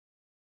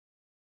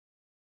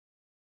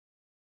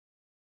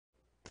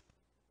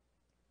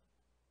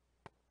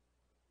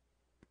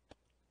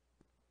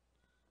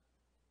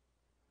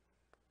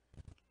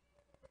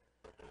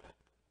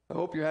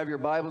Hope you have your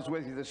Bibles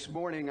with you this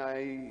morning.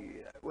 I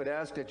would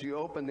ask that you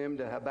open them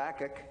to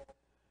Habakkuk.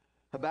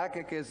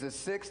 Habakkuk is the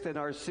sixth in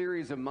our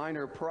series of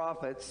minor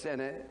prophets, and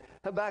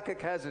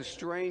Habakkuk has a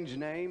strange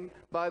name,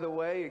 by the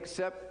way,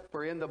 except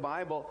for in the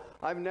Bible.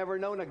 I've never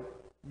known a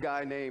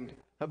guy named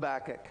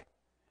Habakkuk.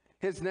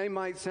 His name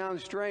might sound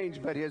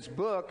strange, but his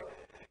book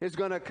is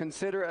going to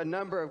consider a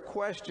number of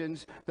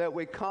questions that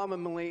we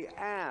commonly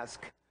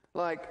ask,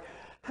 like,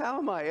 how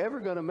am I ever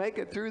going to make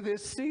it through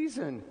this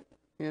season?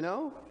 You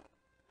know?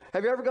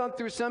 Have you ever gone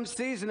through some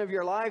season of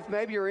your life?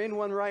 Maybe you're in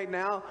one right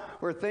now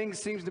where things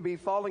seem to be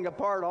falling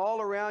apart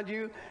all around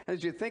you.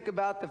 As you think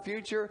about the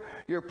future,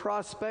 your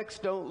prospects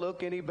don't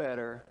look any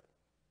better.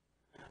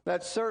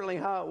 That's certainly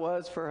how it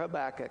was for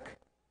Habakkuk.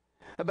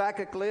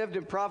 Habakkuk lived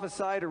and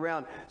prophesied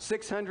around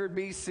 600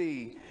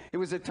 BC. It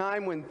was a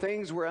time when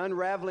things were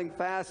unraveling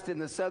fast in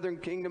the southern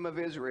kingdom of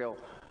Israel,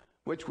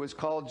 which was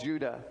called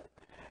Judah.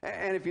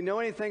 And if you know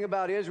anything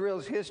about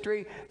Israel's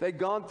history, they'd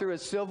gone through a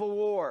civil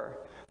war.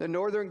 The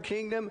northern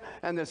kingdom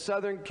and the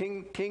southern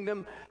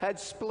kingdom had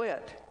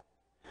split.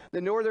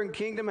 The northern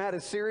kingdom had a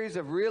series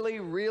of really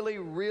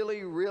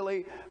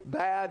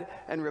bad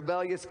and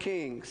rebellious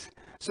kings.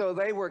 So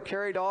they were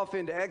carried off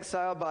into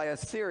exile by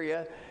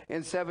Assyria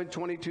in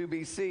 722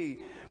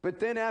 BC. But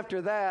then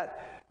after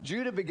that,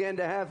 Judah began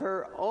to have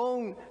her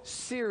own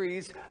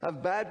series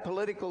of bad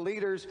political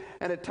leaders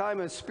and a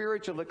time of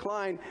spiritual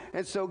decline.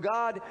 And so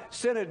God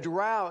sent a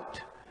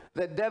drought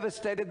that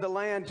devastated the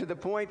land to the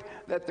point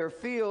that their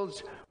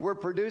fields were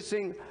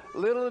producing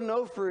little to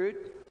no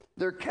fruit.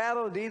 Their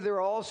cattle had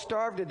either all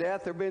starved to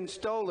death or been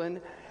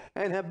stolen.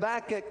 And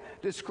Habakkuk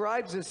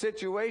describes the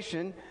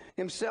situation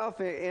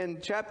himself in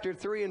chapter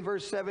 3 and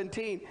verse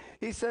 17.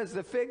 He says,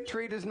 the fig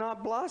tree does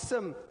not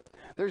blossom.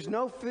 There's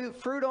no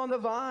fruit on the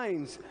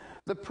vines.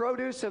 The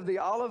produce of the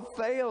olive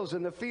fails,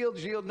 and the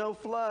fields yield no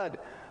flood.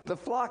 The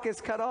flock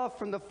is cut off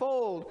from the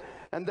fold,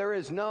 and there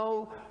is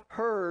no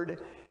herd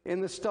in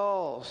the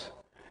stalls.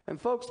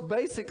 And folks,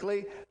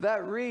 basically,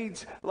 that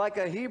reads like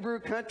a Hebrew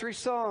country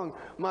song.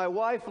 My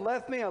wife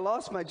left me, I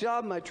lost my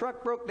job, my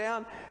truck broke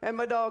down, and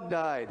my dog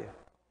died.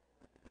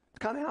 It's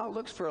kind of how it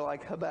looks for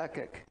like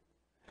Habakkuk.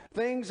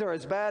 Things are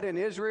as bad in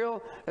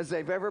Israel as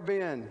they've ever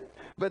been.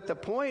 But the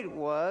point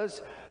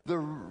was, the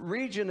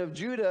region of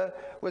Judah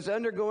was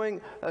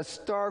undergoing a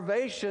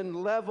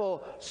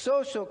starvation-level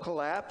social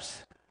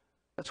collapse.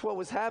 That's what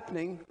was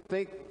happening.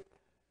 Think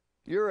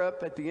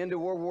Europe at the end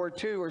of World War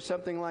II or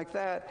something like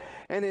that.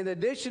 And in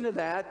addition to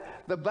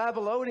that, the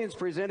Babylonians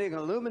presented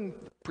a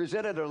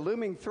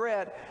looming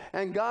threat,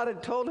 and God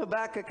had told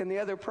Habakkuk and the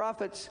other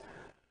prophets,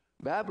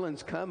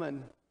 Babylon's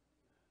coming.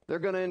 They're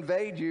going to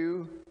invade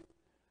you,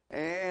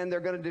 and they're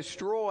going to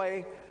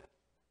destroy,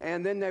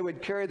 and then they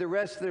would carry the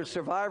rest of their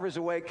survivors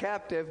away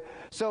captive.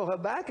 So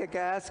Habakkuk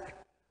asked,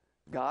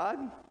 God,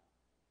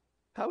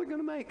 how are we going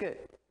to make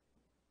it?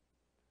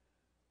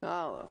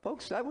 Now,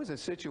 folks, that was a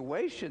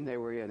situation they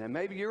were in. And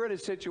maybe you're in a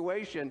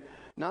situation,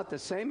 not the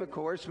same, of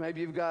course. Maybe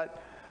you've got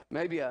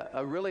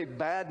a really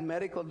bad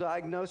medical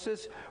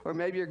diagnosis, or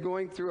maybe you're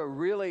going through a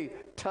really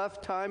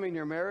tough time in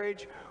your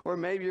marriage, or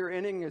maybe you're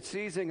entering a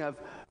season of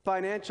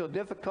financial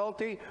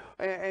difficulty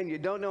and you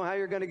don't know how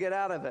you're going to get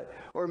out of it.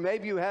 Or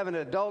maybe you have an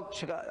adult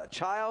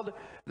child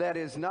that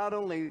is not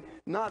only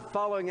not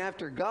following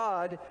after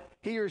God,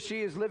 he or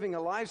she is living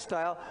a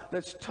lifestyle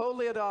that's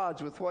totally at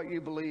odds with what you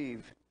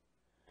believe.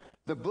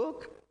 The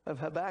book of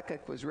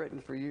Habakkuk was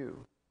written for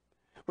you,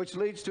 which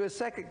leads to a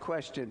second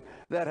question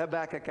that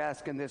Habakkuk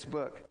asked in this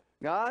book.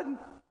 God,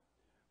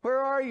 where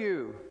are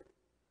you?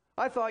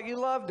 I thought you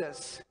loved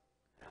us.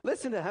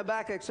 Listen to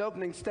Habakkuk's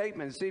opening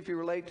statement and see if you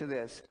relate to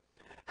this.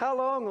 How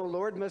long, O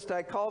Lord, must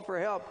I call for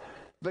help,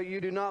 but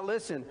you do not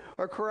listen,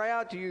 or cry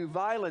out to you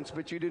violence,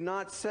 but you do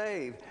not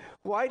save?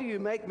 Why do you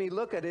make me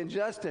look at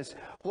injustice?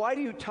 Why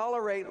do you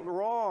tolerate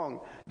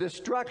wrong?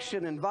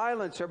 Destruction and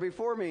violence are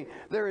before me.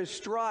 There is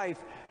strife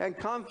and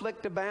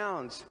conflict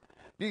abounds.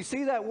 Do you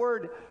see that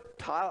word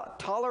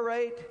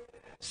tolerate?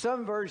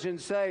 Some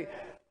versions say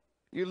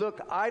you look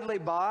idly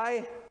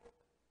by.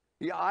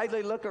 You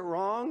idly look at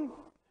wrong.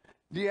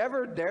 Do you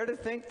ever dare to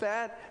think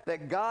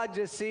that God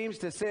just seems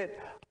to sit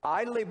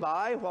idly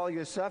by while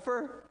you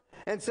suffer?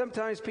 And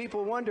sometimes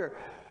people wonder,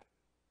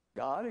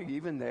 God, are you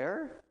even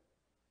there?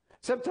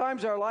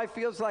 Sometimes our life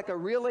feels like a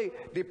really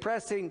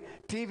depressing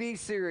TV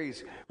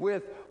series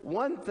with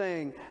one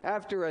thing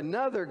after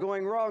another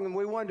going wrong, and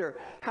we wonder,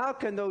 how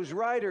can those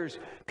writers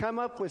come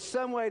up with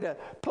some way to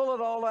pull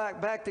it all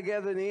back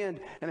together in the end,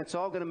 and it's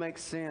all going to make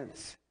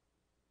sense?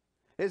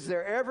 Is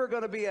there ever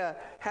going to be a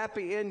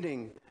happy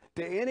ending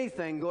to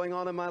anything going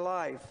on in my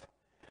life?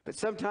 But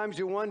sometimes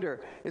you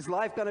wonder, is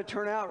life going to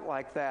turn out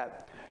like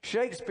that?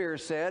 Shakespeare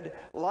said,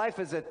 life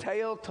is a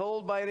tale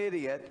told by an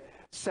idiot,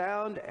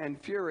 sound and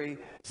fury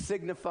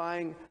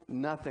signifying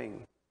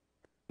nothing.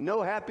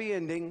 No happy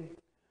ending,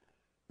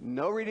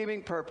 no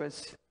redeeming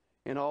purpose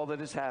in all that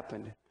has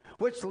happened.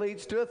 Which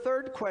leads to a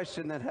third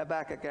question that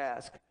Habakkuk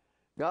asked.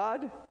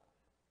 God,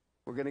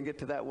 we're going to get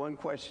to that one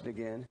question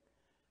again.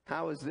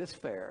 How is this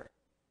fair?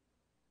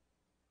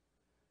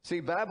 See,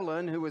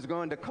 Babylon, who was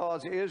going to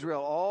cause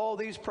Israel all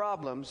these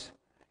problems,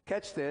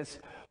 catch this,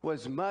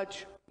 was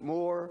much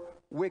more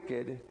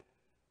wicked,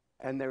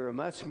 and they were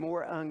much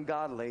more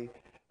ungodly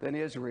than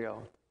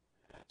Israel.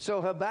 So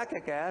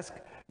Habakkuk asked,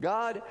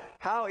 God,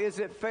 how is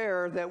it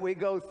fair that we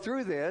go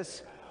through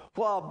this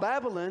while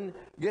Babylon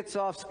gets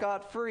off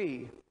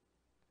scot-free?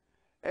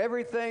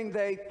 Everything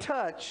they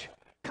touch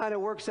kind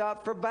of works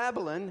out for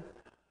Babylon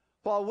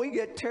while we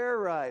get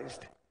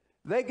terrorized.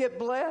 They get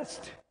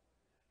blessed.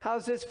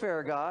 How's this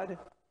fair, God?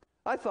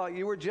 I thought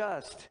you were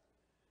just.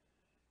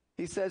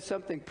 He says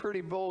something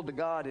pretty bold to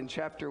God in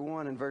chapter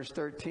 1 and verse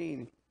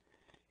 13.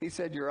 He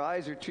said, your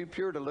eyes are too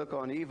pure to look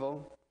on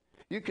evil.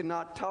 You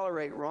cannot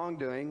tolerate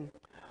wrongdoing.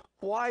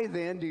 Why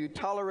then do you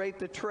tolerate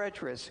the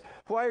treacherous?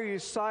 Why are you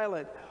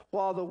silent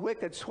while the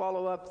wicked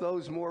swallow up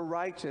those more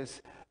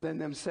righteous than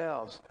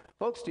themselves?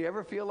 Folks, do you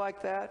ever feel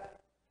like that?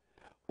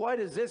 Why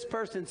does this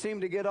person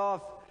seem to get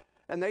off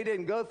and they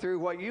didn't go through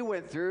what you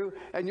went through,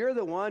 and you're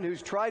the one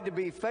who's tried to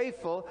be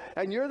faithful,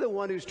 and you're the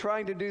one who's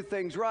trying to do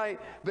things right,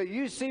 but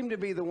you seem to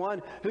be the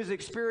one who's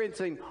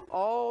experiencing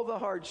all the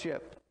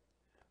hardship?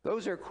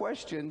 Those are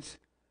questions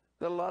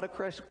that a lot of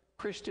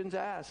Christians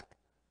ask.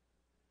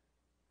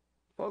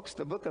 Folks,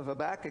 the book of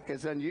Habakkuk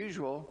is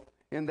unusual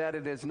in that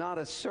it is not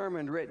a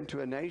sermon written to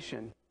a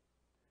nation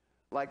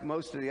like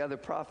most of the other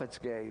prophets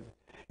gave.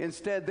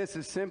 Instead, this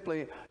is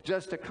simply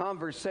just a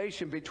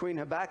conversation between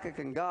Habakkuk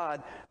and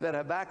God that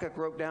Habakkuk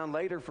wrote down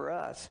later for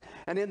us.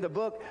 And in the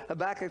book,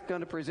 Habakkuk's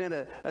going to present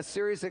a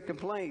series of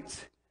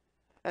complaints.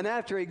 And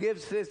after he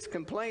gives his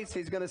complaints,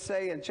 he's going to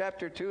say in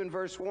chapter 2 and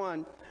verse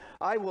 1,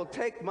 I will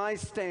take my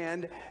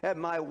stand at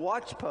my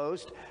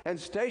watchpost and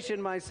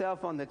station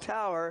myself on the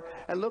tower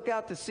and look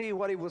out to see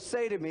what he will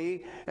say to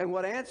me and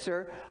what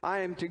answer I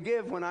am to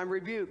give when I'm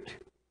rebuked.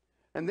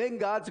 And then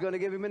God's going to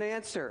give him an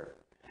answer.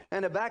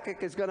 And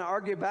Habakkuk is going to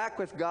argue back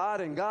with God,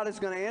 and God is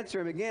going to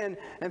answer him again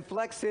and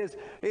flex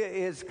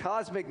his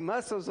cosmic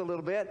muscles a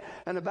little bit,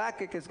 and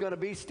Habakkuk is going to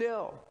be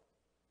still.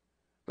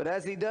 But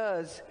as he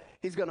does,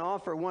 he's going to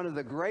offer one of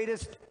the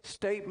greatest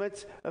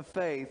statements of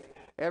faith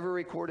ever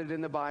recorded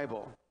in the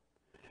Bible.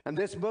 And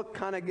this book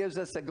kind of gives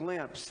us a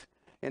glimpse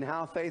in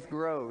how faith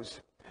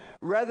grows.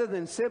 Rather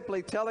than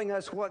simply telling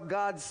us what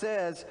God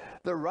says,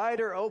 the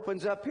writer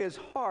opens up his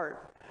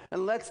heart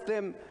and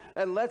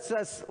lets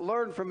us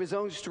learn from his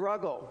own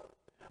struggle.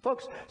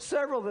 Folks,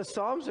 several of the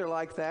Psalms are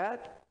like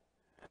that.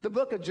 The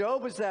book of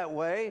Job is that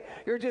way.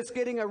 You're just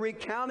getting a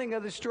recounting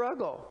of the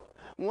struggle.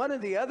 One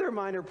of the other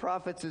minor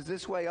prophets is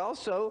this way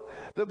also.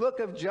 The book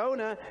of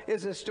Jonah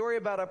is a story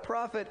about a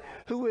prophet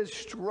who is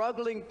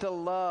struggling to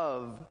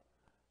love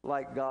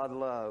like God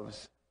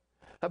loves.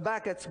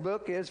 Habakkuk's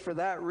book is, for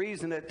that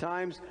reason, at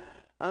times,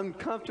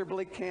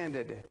 uncomfortably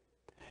candid.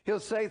 He'll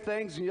say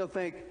things and you'll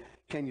think,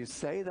 can you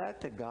say that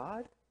to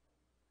God?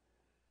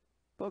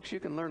 Folks, you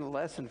can learn a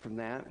lesson from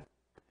that.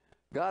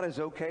 God is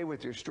okay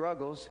with your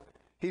struggles.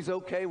 He's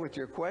okay with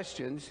your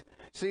questions.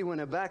 See, when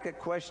Habakkuk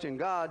questioned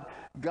God,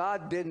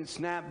 God didn't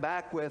snap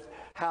back with,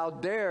 how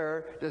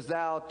dare dost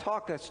thou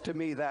talkest to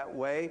me that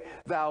way,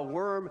 thou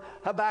worm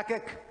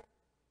Habakkuk?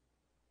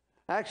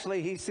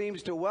 Actually, he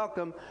seems to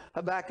welcome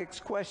Habakkuk's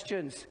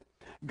questions.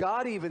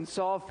 God even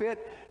saw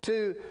fit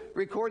to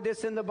record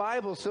this in the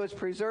Bible so it's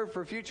preserved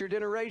for future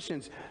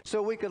generations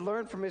so we could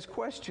learn from his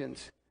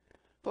questions.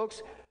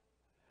 Folks,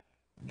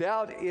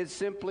 doubt is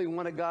simply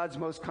one of God's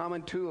most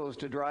common tools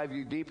to drive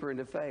you deeper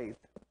into faith.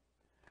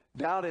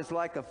 Doubt is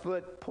like a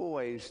foot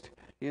poised.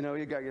 You know,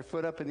 you got your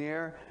foot up in the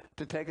air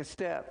to take a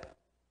step.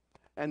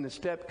 And the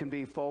step can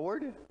be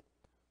forward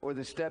or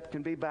the step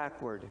can be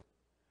backward.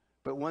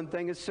 But one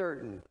thing is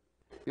certain.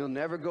 You'll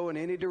never go in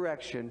any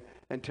direction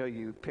until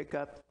you pick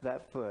up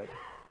that foot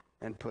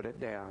and put it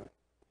down.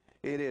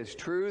 It is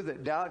true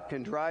that doubt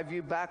can drive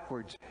you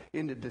backwards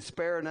into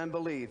despair and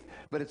unbelief,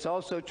 but it's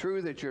also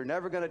true that you're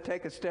never going to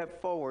take a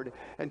step forward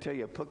until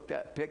you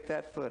pick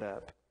that foot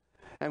up.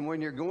 And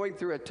when you're going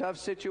through a tough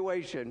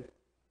situation,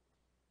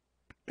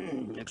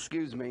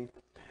 excuse me,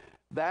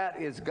 that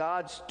is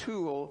God's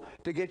tool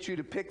to get you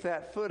to pick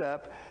that foot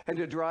up and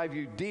to drive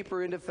you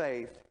deeper into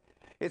faith.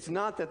 It's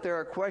not that there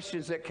are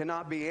questions that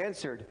cannot be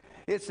answered.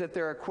 It's that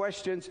there are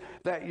questions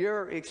that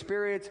your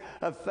experience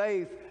of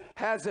faith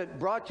hasn't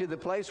brought you to the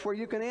place where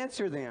you can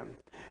answer them.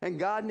 And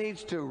God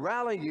needs to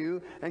rally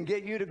you and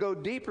get you to go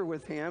deeper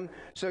with him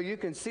so you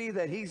can see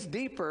that he's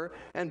deeper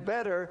and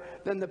better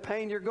than the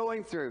pain you're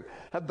going through.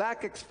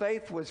 Habakkuk's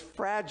faith was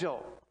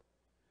fragile.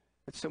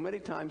 And so many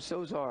times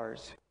so's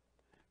ours.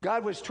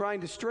 God was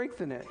trying to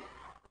strengthen it.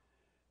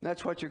 And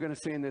that's what you're going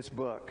to see in this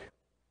book.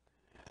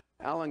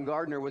 Alan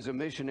Gardner was a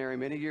missionary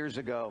many years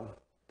ago.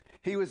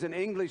 He was an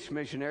English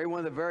missionary, one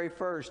of the very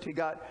first. He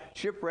got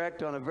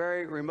shipwrecked on a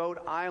very remote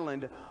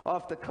island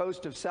off the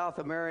coast of South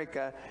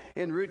America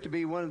en route to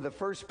be one of the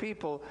first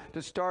people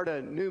to start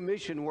a new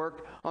mission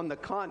work on the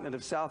continent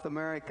of South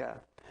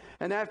America.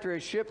 And after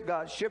his ship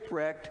got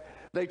shipwrecked,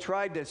 they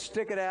tried to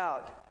stick it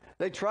out.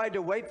 They tried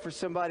to wait for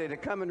somebody to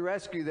come and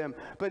rescue them,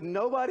 but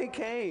nobody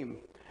came.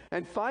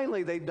 And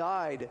finally, they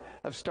died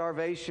of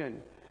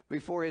starvation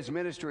before his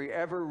ministry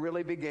ever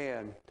really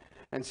began.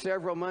 And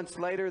several months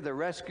later, the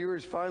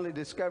rescuers finally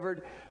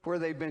discovered where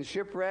they'd been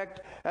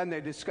shipwrecked, and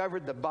they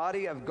discovered the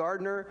body of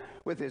Gardner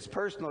with his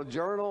personal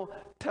journal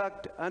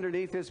tucked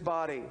underneath his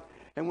body.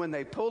 And when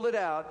they pulled it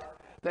out,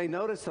 they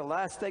noticed the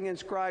last thing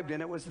inscribed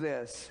in it was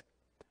this: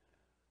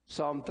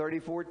 Psalm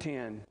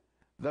 34:10,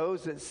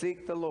 those that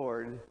seek the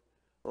Lord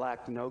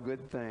lack no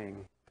good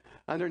thing.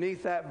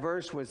 Underneath that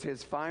verse was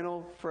his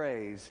final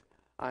phrase: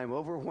 I am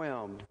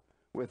overwhelmed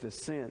with a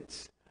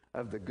sense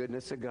of the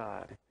goodness of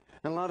God.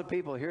 And a lot of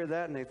people hear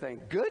that and they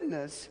think,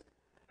 goodness?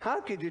 How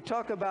could you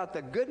talk about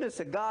the goodness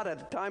of God at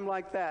a time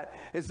like that?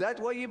 Is that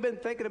what you've been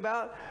thinking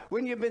about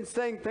when you've been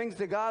saying things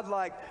to God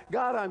like,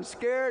 God, I'm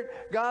scared.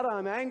 God,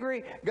 I'm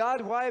angry. God,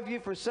 why have you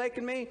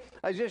forsaken me?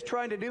 I was just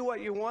trying to do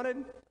what you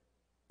wanted.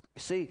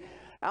 See,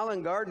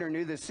 Alan Gardner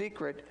knew the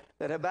secret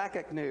that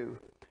Habakkuk knew.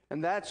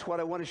 And that's what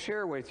I want to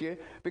share with you,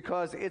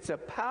 because it's a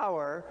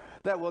power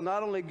that will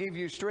not only give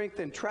you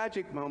strength in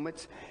tragic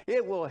moments,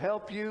 it will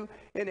help you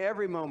in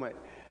every moment.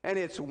 And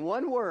it's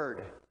one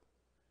word,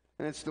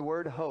 and it's the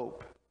word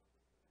hope.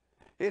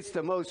 It's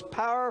the most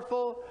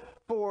powerful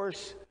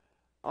force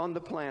on the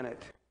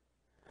planet.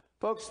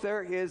 Folks,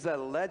 there is a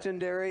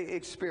legendary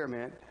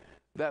experiment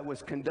that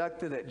was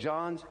conducted at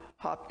Johns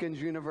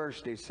Hopkins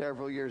University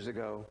several years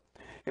ago,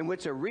 in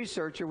which a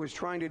researcher was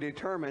trying to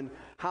determine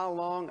how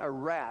long a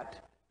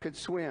rat could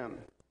swim.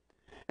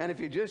 And if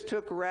you just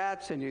took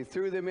rats and you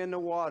threw them in the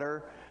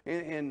water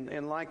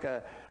in like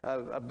a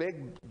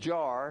big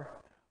jar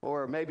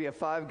or maybe a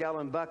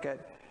 5-gallon bucket,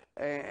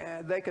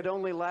 they could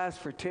only last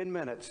for 10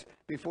 minutes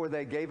before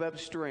they gave up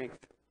strength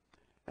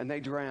and they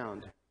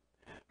drowned.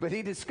 But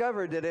he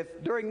discovered that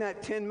if during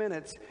that 10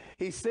 minutes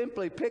he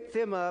simply picked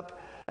them up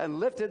and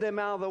lifted them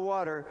out of the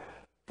water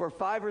for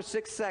 5 or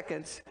 6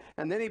 seconds,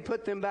 and then he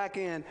put them back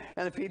in,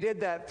 and if he did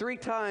that 3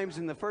 times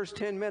in the first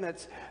 10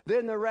 minutes,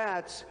 then the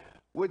rats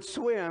would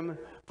swim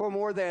for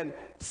more than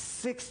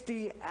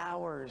 60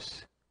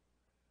 hours.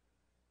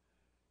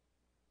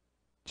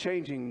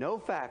 Changing no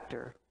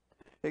factor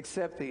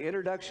except the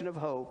introduction of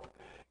hope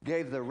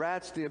gave the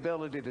rats the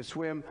ability to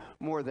swim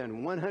more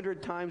than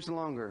 100 times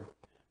longer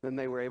than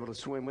they were able to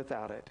swim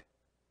without it.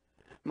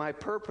 My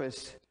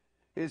purpose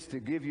is to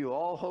give you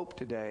all hope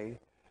today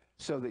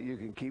so that you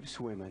can keep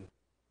swimming.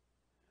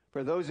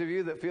 For those of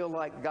you that feel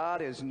like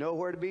God is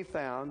nowhere to be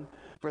found,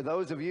 for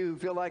those of you who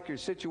feel like your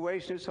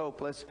situation is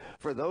hopeless,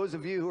 for those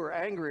of you who are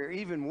angry or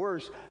even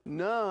worse,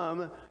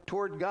 numb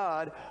toward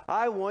God,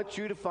 I want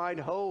you to find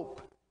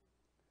hope.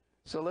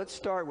 So let's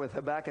start with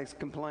Habakkuk's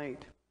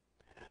complaint.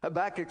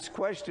 Habakkuk's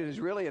question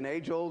is really an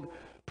age-old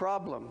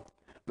problem.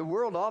 The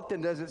world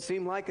often doesn't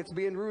seem like it's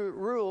being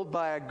ruled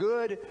by a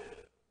good,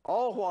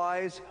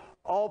 all-wise,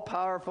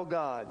 all-powerful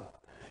God.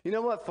 You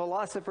know what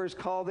philosophers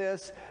call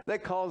this? They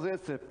call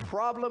this the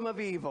problem of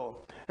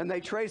evil. And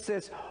they trace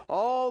this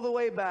all the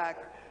way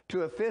back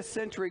to a 5th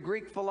century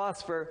Greek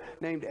philosopher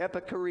named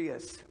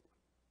Epicurus.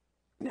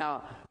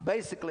 Now,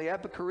 basically,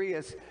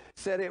 Epicurus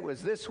said it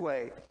was this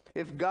way: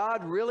 if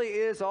God really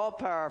is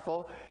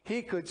all-powerful,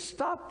 he could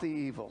stop the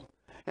evil.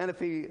 And if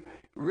he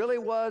really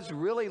was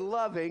really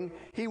loving,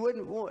 he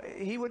would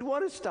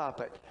want to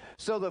stop it.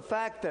 So the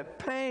fact that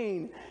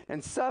pain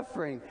and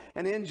suffering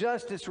and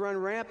injustice run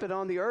rampant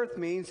on the earth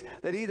means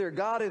that either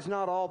God is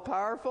not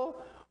all-powerful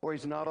or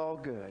he's not all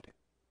good.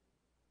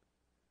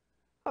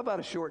 How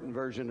about a shortened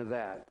version of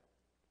that?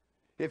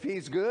 If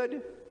he's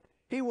good,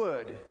 he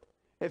would.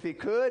 If he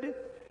could,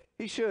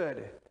 he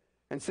should.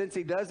 And since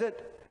he doesn't,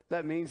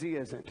 that means he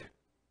isn't.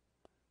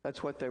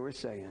 That's what they were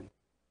saying.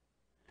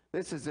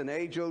 This is an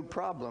age-old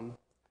problem,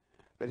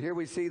 but here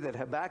we see that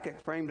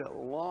Habakkuk framed it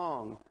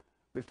long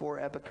before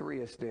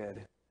Epicurus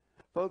did.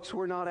 Folks,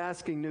 we're not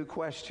asking new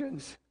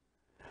questions.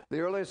 The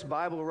earliest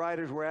Bible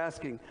writers were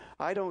asking,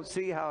 I don't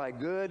see how a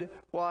good,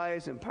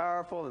 wise, and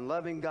powerful and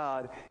loving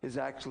God is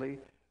actually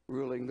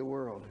ruling the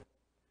world.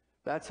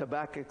 That's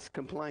Habakkuk's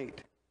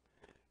complaint.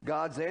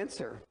 God's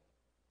answer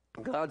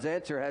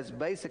has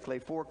basically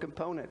 4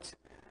 components.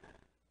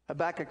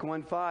 Habakkuk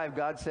 1:5,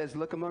 God says,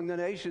 look among the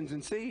nations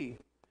and see.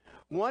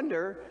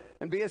 Wonder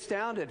and be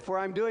astounded, for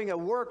I'm doing a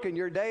work in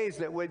your days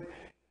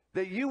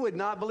that you would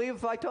not believe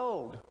if I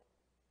told.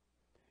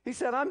 He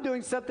said, I'm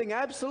doing something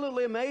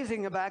absolutely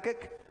amazing,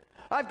 Habakkuk.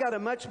 I've got a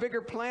much bigger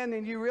plan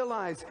than you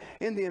realize.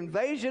 In the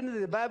invasion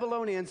of the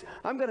Babylonians,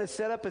 I'm going to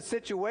set up a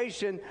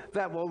situation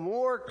that will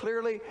more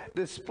clearly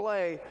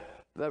display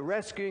the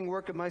rescuing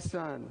work of my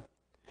son.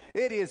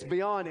 It is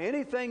beyond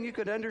anything you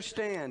could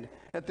understand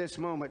at this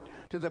moment,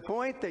 to the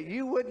point that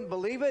you wouldn't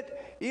believe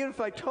it even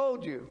if I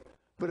told you.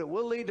 But it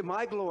will lead to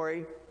my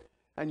glory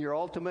and your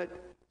ultimate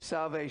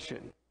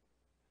salvation.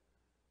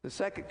 The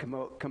second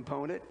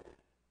component,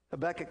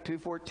 Habakkuk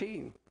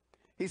 2:14.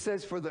 He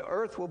says, for the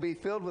earth will be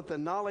filled with the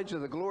knowledge of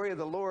the glory of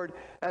the Lord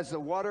as the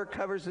water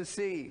covers the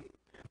sea.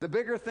 The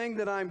bigger thing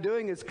that I'm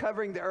doing is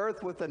covering the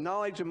earth with the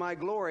knowledge of my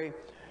glory,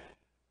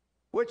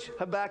 which,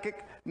 Habakkuk,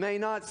 may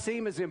not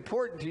seem as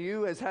important to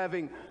you as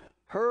having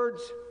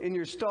herds in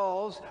your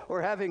stalls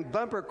or having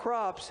bumper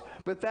crops,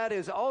 but that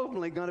is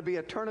ultimately going to be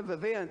a turn of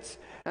events.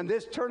 And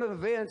this turn of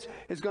events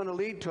is going to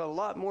lead to a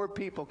lot more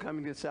people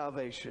coming to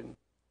salvation.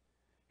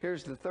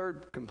 Here's the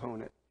third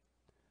component.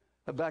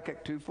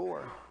 Habakkuk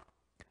 2:4.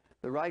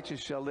 The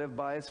righteous shall live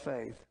by his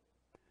faith.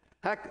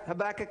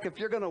 Habakkuk, if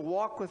you're going to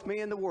walk with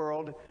me in the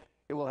world,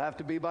 it will have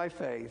to be by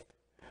faith,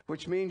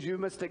 which means you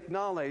must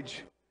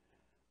acknowledge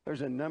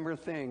there's a number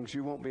of things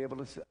you won't be able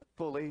to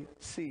fully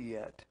see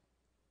yet.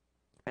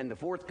 And the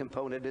fourth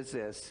component is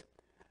this,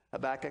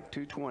 Habakkuk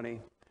 2:20.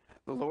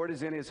 The Lord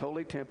is in his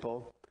holy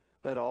temple.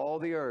 Let all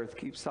the earth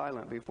keep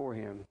silent before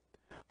him.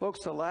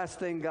 Folks, the last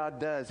thing God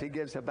does, he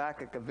gives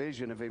Habakkuk a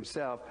vision of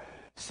himself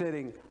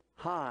sitting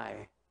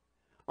high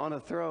on a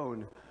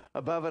throne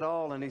above it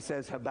all. And he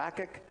says,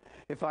 Habakkuk,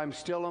 if I'm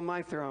still on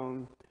my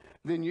throne,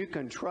 then you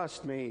can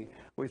trust me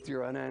with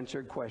your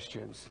unanswered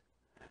questions.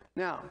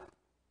 Now,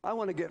 I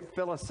want to get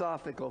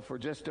philosophical for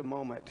just a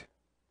moment.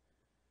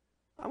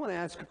 I want to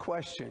ask a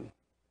question.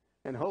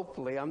 And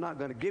hopefully, I'm not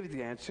going to give you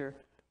the answer,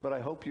 but I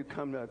hope you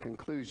come to a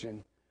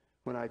conclusion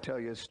when I tell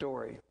you a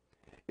story.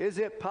 Is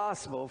it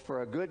possible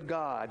for a good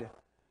God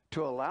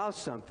to allow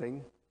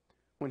something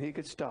when he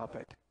could stop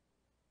it?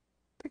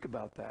 Think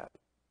about that.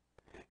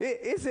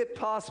 Is it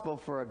possible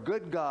for a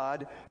good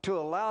God to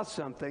allow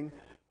something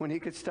when he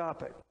could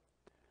stop it?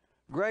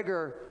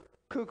 Gregor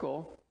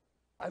Kukl,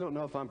 I don't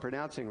know if I'm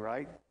pronouncing it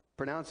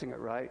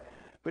right,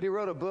 but he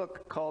wrote a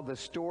book called The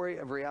Story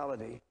of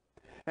Reality.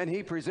 And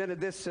he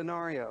presented this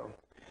scenario.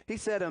 He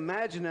said,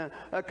 imagine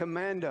a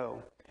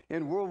commando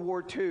in World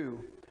War II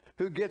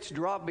who gets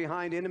dropped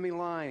behind enemy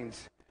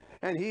lines.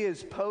 And he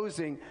is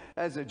posing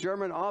as a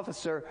German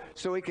officer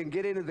so he can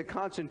get into the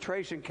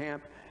concentration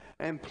camp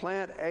and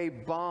plant a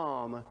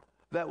bomb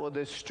that will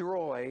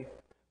destroy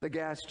the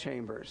gas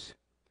chambers.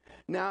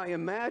 Now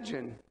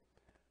imagine,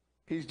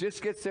 he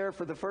just gets there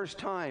for the first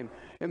time.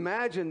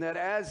 Imagine that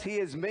as he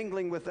is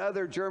mingling with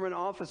other German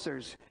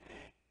officers,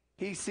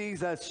 he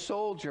sees a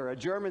soldier, a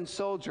German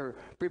soldier,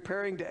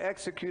 preparing to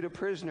execute a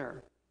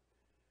prisoner.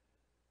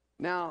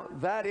 Now,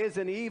 that is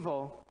an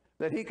evil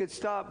that he could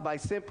stop by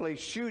simply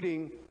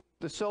shooting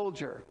the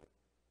soldier.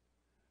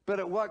 But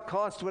at what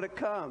cost would it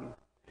come?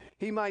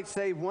 He might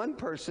save one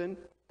person,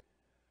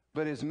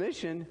 but his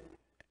mission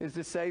is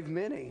to save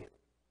many.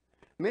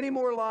 Many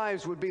more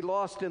lives would be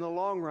lost in the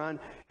long run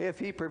if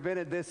he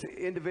prevented this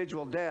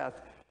individual death,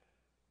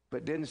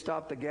 but didn't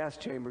stop the gas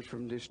chambers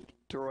from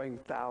destroying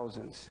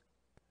thousands.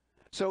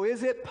 So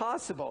is it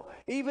possible,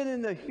 even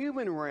in the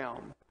human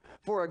realm,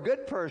 for a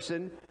good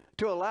person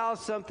to allow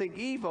something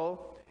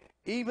evil,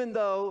 even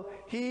though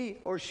he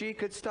or she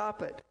could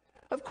stop it?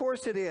 Of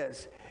course it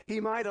is. He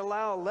might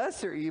allow a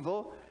lesser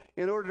evil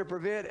in order to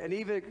prevent an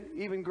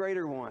even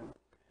greater one.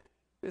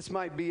 This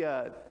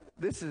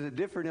is a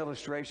different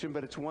illustration,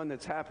 but it's one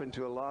that's happened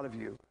to a lot of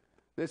you.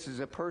 This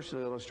is a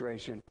personal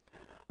illustration.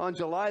 On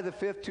July the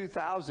 5th,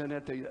 2000,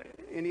 at the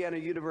Indiana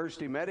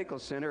University Medical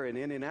Center in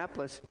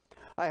Indianapolis,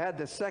 I had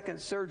the second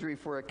surgery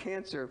for a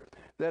cancer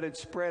that had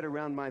spread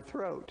around my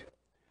throat.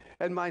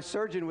 And my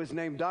surgeon was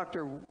named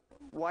Dr.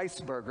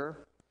 Weisberger.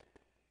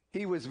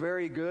 He was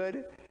very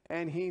good,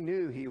 and he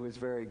knew he was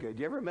very good.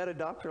 You ever met a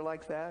doctor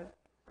like that?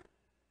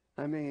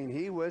 I mean,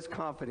 he was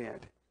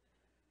confident.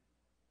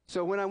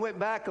 So when I went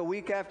back a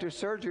week after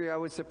surgery, I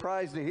was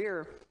surprised to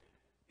hear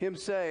him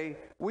say,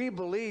 we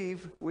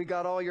believe we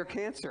got all your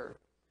cancer,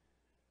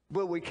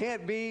 but we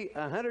can't be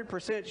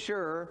 100%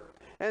 sure,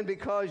 and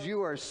because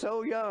you are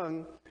so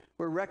young,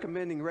 we're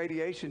recommending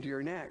radiation to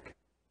your neck.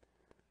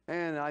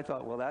 And I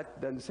thought, well,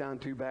 that doesn't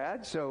sound too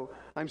bad. So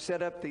I'm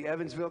set up the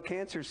Evansville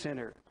Cancer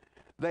Center.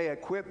 They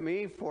equipped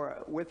me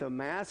with a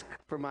mask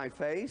for my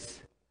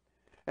face,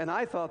 and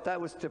I thought that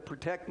was to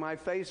protect my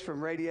face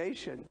from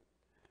radiation.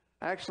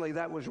 Actually,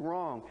 that was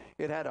wrong.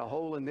 It had a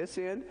hole in this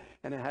end,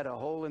 and it had a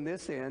hole in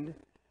this end,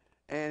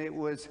 and it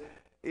was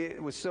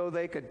so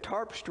they could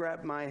tarp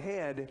strap my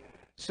head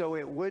so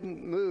it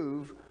wouldn't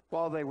move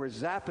while they were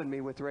zapping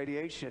me with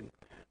radiation.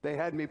 They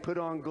had me put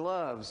on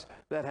gloves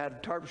that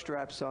had tarp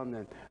straps on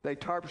them. They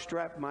tarp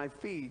strapped my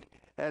feet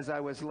as I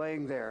was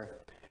laying there.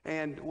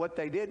 And what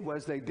they did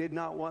was they did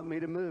not want me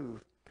to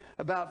move.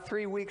 About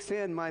 3 weeks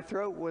in, my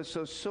throat was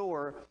so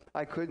sore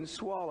I couldn't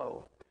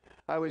swallow.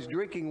 I was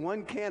drinking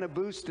 1 can of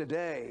Boost a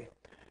day.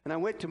 And I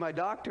went to my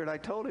doctor and I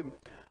told him,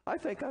 I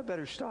think I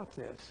better stop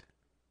this.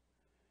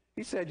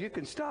 He said, you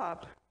can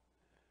stop,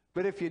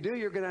 but if you do,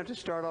 you're going to have to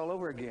start all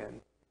over again.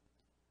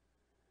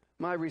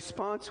 My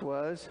response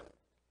was,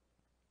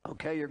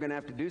 okay, you're going to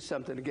have to do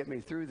something to get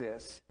me through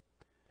this.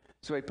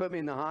 So he put me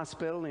in the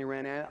hospital and he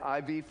ran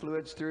IV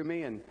fluids through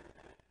me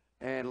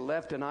and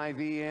left an IV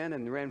in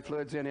and ran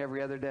fluids in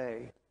every other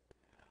day.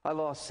 I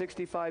lost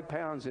 65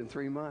 pounds in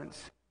 3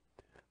 months.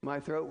 My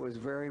throat was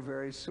very,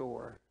 very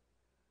sore.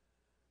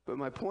 But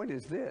my point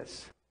is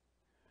this.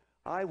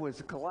 I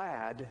was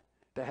glad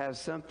to have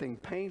something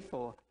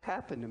painful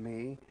happen to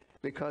me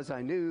because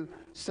I knew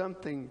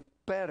something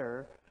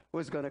better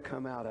was going to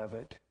come out of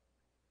it.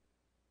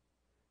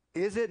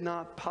 Is it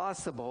not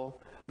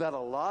possible that a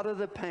lot of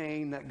the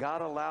pain that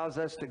God allows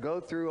us to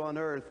go through on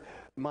earth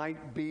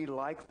might be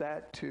like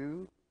that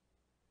too?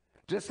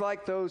 Just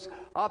like those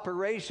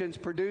operations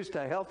produced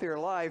a healthier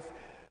life,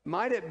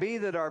 might it be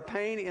that our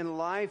pain in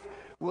life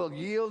will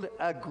yield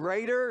a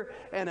greater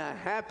and a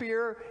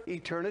happier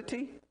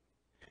eternity?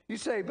 You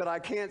say, but I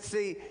can't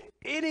see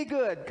any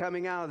good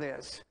coming out of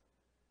this.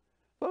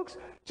 Folks,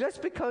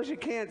 just because you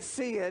can't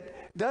see it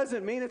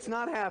doesn't mean it's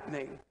not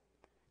happening.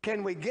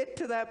 Can we get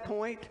to that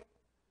point?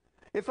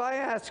 If I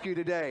ask you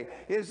today,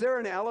 is there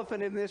an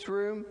elephant in this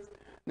room?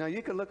 Now,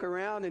 you can look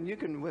around and you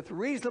can, with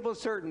reasonable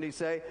certainty,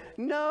 say,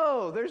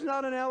 no, there's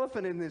not an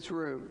elephant in this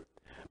room.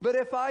 But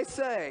if I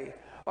say,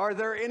 are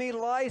there any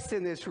lice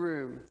in this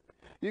room?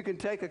 You can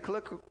take a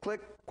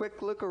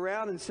quick look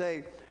around and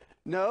say,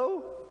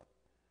 no.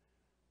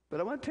 But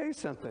I want to tell you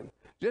something.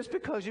 Just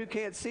because you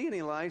can't see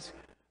any lice,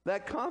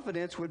 that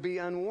confidence would be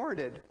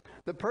unwarranted.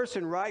 The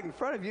person right in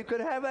front of you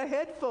could have a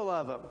head full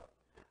of them.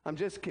 I'm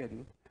just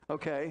kidding,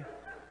 okay?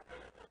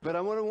 But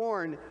I want to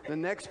warn, the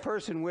next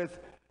person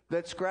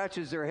that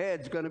scratches their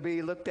head is going to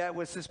be looked at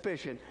with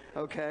suspicion,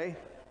 okay?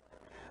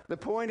 The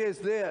point is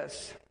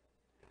this.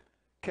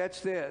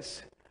 Catch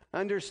this.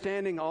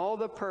 Understanding all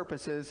the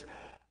purposes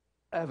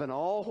of an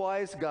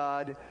all-wise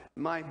God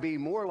might be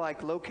more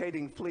like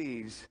locating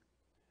fleas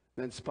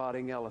than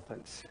spotting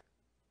elephants.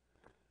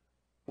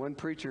 One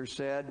preacher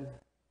said,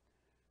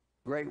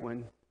 great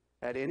one,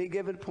 at any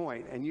given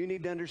point, and you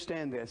need to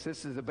understand this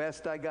is the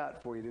best I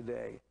got for you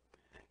today.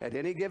 At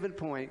any given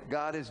point,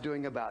 God is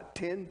doing about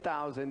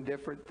 10,000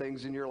 different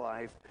things in your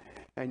life,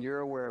 and you're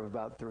aware of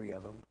about 3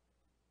 of them.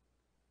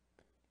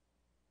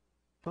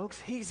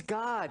 Folks, He's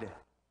God.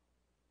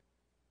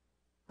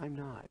 I'm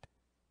not.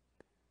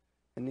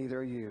 And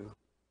neither are you.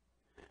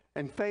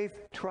 And faith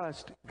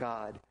trusts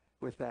God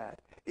with that.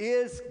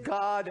 Is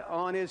God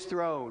on His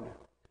throne?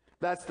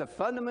 That's the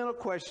fundamental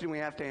question we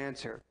have to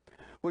answer,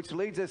 which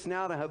leads us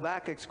now to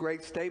Habakkuk's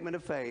great statement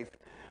of faith,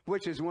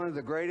 which is one of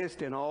the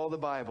greatest in all the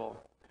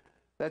Bible.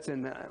 That's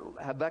in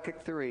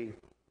Habakkuk 3,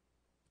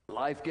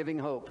 life-giving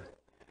hope.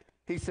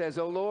 He says,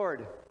 O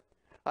Lord,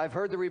 I've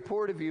heard the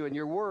report of you and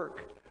your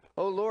work.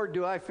 O Lord,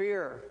 do I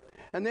fear?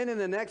 And then in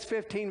the next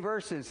 15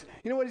 verses,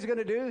 you know what he's going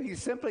to do?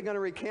 He's simply going to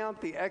recount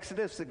the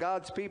exodus of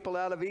God's people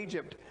out of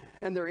Egypt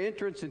and their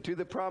entrance into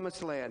the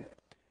promised land.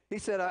 He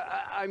said,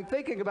 I'm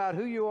thinking about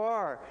who you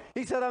are.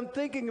 He said, I'm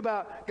thinking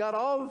about, God,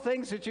 all the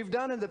things that you've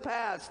done in the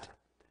past.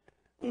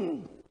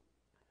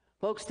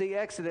 Folks, the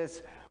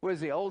Exodus was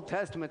the Old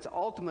Testament's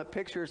ultimate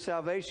picture of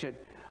salvation.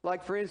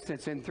 Like, for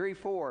instance, in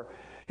 3:4,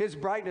 his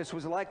brightness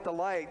was like the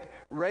light.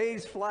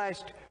 Rays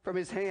flashed from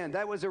his hand.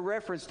 That was a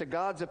reference to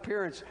God's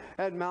appearance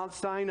at Mount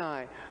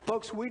Sinai.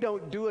 Folks, we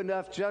don't do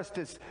enough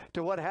justice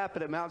to what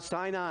happened at Mount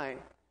Sinai.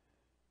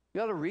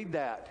 You ought to read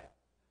that.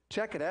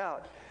 Check it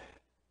out.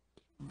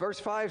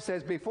 Verse 5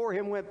 says, before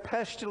him went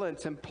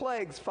pestilence and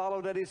plagues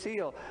followed at his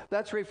heel.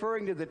 That's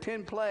referring to the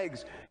 10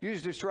 plagues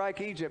used to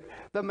strike Egypt.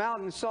 The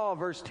mountain saw,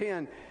 verse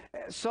 10,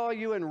 saw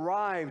you and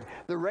writhed.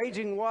 The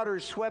raging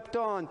waters swept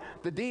on.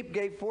 The deep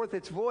gave forth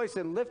its voice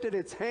and lifted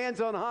its hands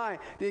on high.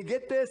 Do you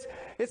get this?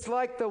 It's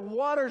like the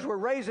waters were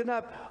raising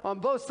up on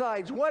both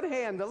sides. One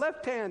hand, the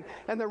left hand,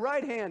 and the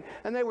right hand.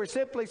 And they were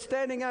simply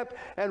standing up,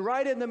 and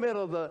right in the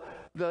middle,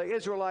 the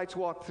Israelites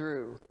walked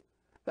through.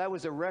 That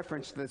was a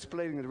reference to the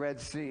splitting of the Red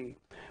Sea.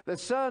 The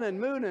sun and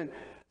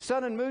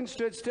moon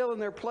stood still in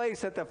their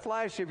place at the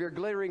flash of your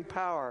glittering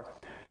power.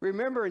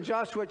 Remember in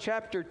Joshua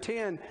chapter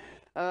 10,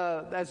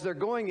 as they're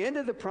going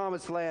into the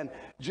promised land,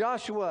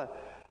 Joshua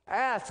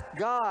asked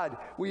God,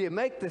 will you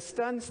make the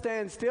sun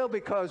stand still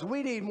because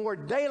we need more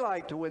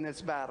daylight to win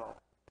this battle?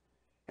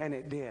 And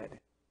it did.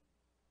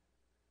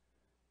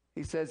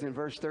 He says in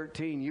verse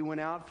 13, you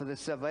went out for the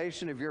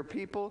salvation of your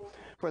people,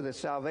 for the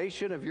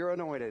salvation of your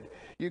anointed.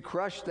 You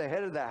crushed the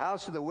head of the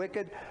house of the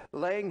wicked,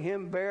 laying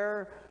him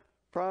bare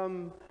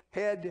from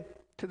head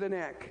to the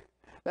neck.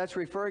 That's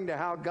referring to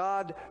how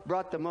God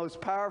brought the most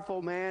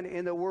powerful man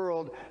in the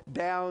world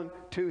down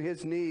to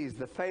his knees,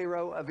 the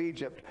Pharaoh of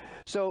Egypt.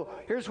 So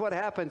here's what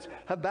happens.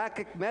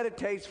 Habakkuk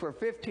meditates for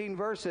 15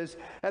 verses,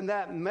 and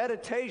that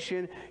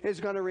meditation is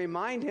going to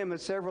remind him of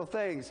several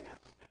things.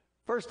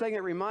 First thing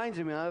it reminds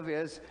him of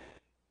is,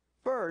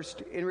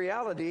 first, in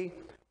reality,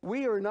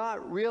 we are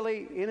not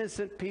really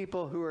innocent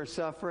people who are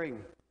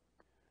suffering.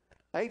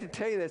 I hate to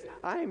tell you this,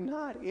 I am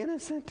not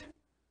innocent.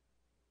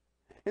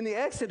 In the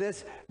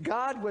Exodus,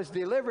 God was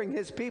delivering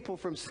his people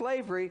from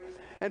slavery,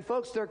 and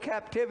folks, their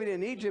captivity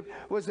in Egypt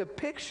was a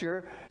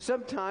picture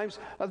sometimes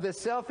of the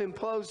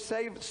self-imposed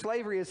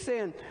slavery of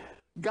sin.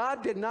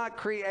 God did not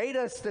create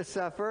us to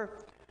suffer,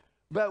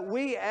 but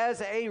we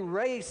as a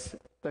race,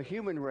 the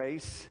human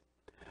race,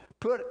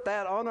 put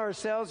that on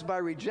ourselves by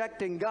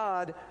rejecting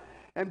God.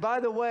 And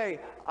by the way,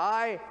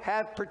 I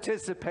have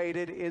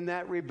participated in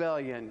that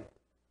rebellion.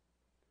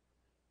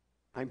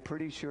 I'm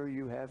pretty sure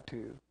you have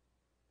too.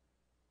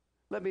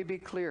 Let me be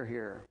clear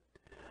here.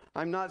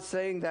 I'm not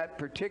saying that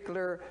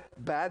particular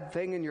bad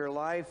thing in your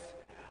life,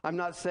 I'm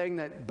not saying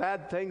that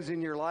bad things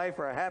in your life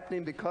are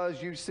happening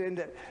because you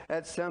sinned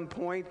at some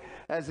point,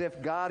 as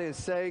if God is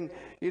saying,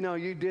 you know,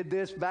 you did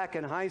this back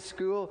in high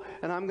school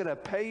and I'm going to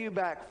pay you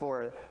back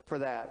for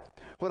that.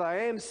 What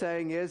I am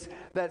saying is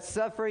that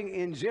suffering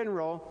in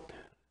general,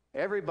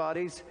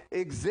 everybody's,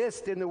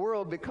 exists in the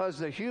world because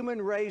the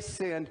human race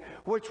sinned,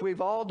 which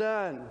we've all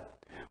done.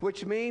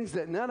 Which means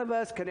that none of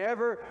us can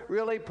ever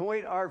really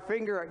point our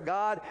finger at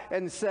God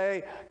and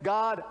say,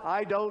 God,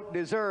 I don't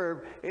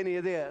deserve any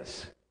of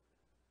this.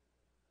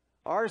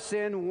 Our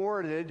sin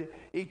warranted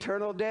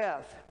eternal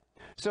death.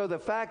 So the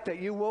fact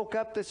that you woke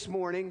up this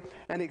morning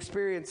and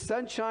experienced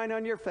sunshine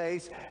on your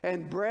face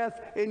and breath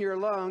in your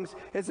lungs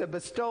is a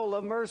bestowal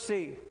of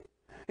mercy.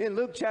 In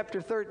Luke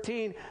chapter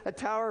 13, a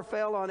tower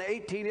fell on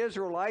 18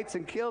 Israelites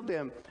and killed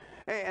them.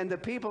 And the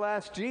people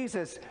asked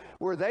Jesus,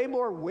 were they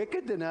more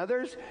wicked than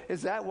others?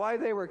 Is that why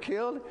they were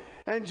killed?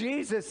 And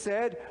Jesus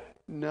said,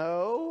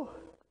 no,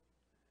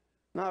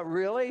 not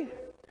really.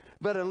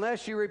 But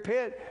unless you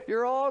repent,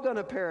 you're all going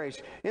to perish.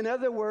 In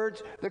other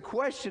words, the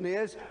question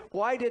is,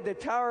 why did the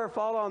tower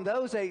fall on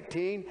those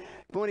 18?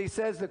 When he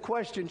says the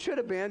question should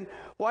have been,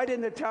 why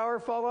didn't the tower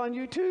fall on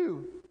you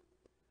too?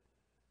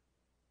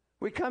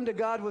 We come to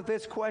God with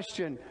this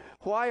question.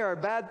 Why are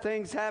bad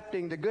things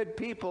happening to good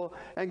people?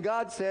 And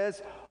God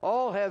says,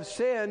 all have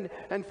sinned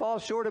and fall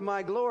short of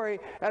my glory,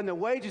 and the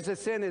wages of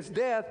sin is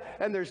death,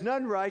 and there's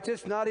none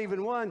righteous, not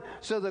even one.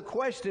 So the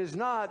question is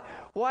not,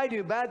 why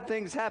do bad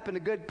things happen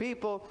to good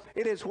people?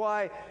 It is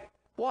why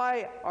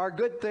are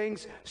good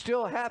things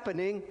still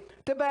happening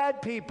to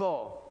bad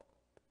people?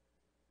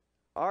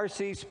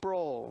 R.C.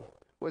 Sproul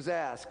was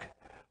asked,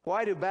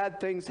 why do bad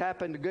things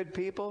happen to good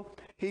people?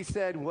 He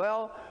said,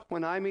 well,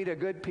 when I meet a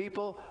good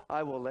people,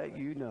 I will let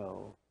you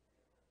know.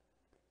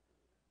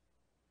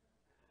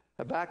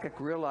 Habakkuk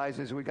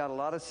realizes we got a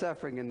lot of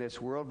suffering in this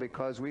world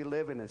because we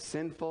live in a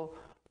sinful,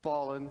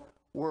 fallen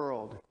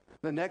world.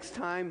 The next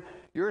time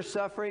you're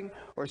suffering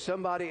or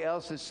somebody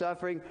else is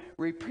suffering,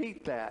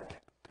 repeat that.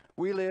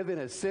 We live in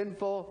a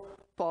sinful,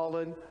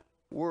 fallen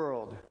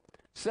world.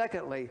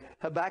 Secondly,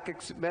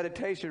 Habakkuk's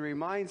meditation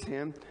reminds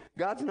him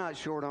God's not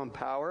short on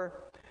power.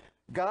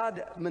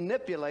 God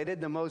manipulated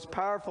the most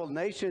powerful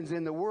nations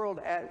in the world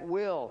at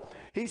will.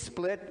 He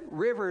split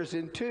rivers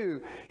in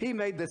two. He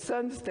made the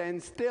sun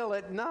stand still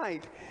at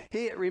night.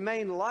 It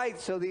remained light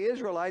so the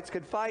Israelites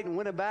could fight and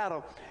win a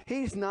battle.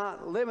 He's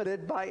not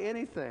limited by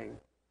anything.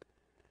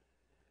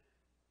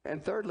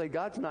 And thirdly,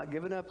 God's not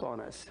given up on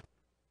us.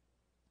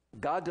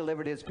 God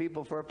delivered his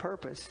people for a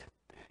purpose.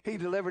 He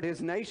delivered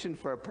his nation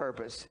for a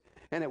purpose.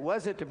 And it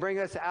wasn't to bring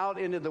us out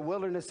into the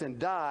wilderness and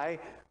die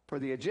for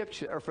the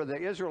Egyptians or for the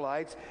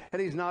Israelites,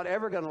 and he's not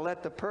ever going to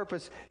let the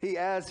purpose he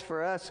has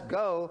for us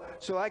go,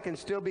 so I can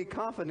still be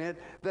confident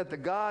that the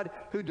God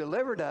who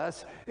delivered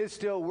us is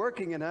still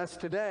working in us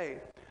today.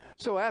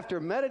 So after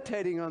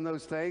meditating on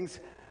those things,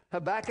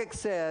 Habakkuk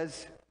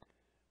says,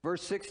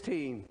 verse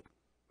 16,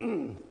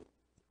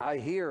 I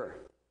hear,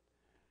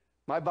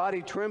 my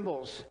body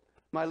trembles,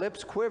 my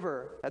lips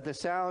quiver at the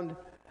sound.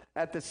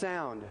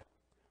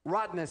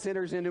 Rottenness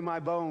enters into my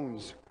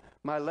bones,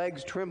 my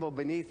legs tremble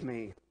beneath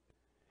me.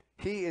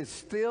 He is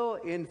still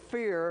in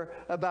fear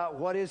about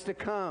what is to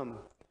come.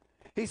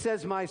 He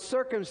says, my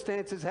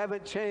circumstances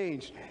haven't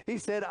changed. He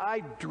said,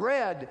 I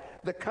dread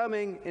the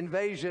coming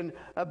invasion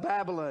of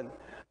Babylon,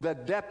 the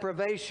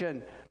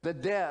deprivation, the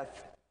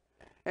death.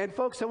 And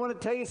folks, I want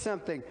to tell you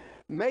something.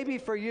 Maybe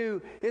for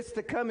you, it's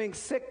the coming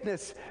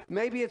sickness.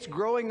 Maybe it's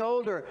growing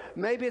older.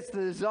 Maybe it's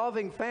the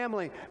dissolving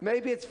family.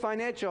 Maybe it's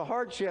financial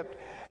hardship.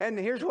 And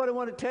here's what I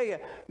want to tell you.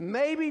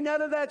 Maybe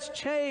none of that's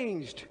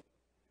changed.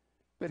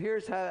 But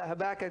here's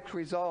Habakkuk's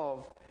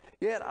resolve.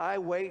 Yet I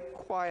wait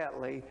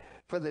quietly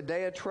for the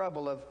day of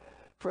trouble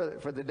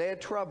for the day of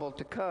trouble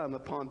to come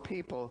upon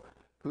people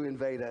who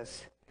invade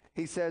us.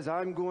 He says,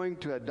 I'm going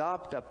to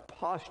adopt a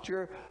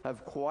posture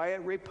of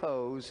quiet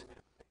repose,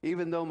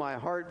 even though my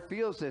heart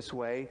feels this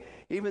way,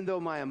 even though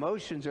my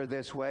emotions are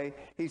this way.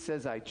 He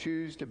says, I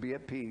choose to be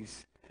at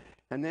peace.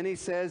 And then he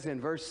says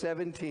in verse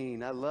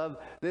 17, I love,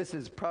 this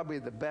is probably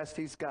the best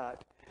he's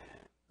got.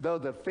 Though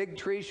the fig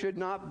tree should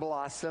not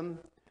blossom,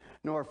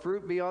 nor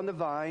fruit be on the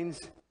vines,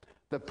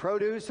 the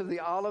produce of the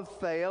olive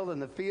fail,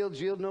 and the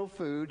fields yield no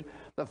food,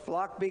 the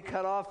flock be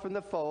cut off from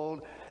the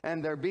fold,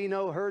 and there be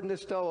no herd in the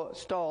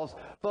stalls.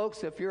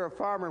 Folks, if you're a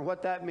farmer,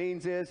 what that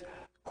means is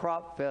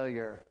crop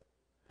failure.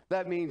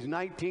 That means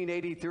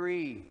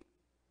 1983.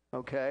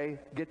 Okay?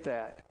 Get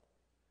that,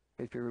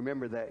 if you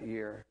remember that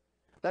year.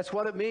 That's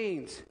what it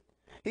means.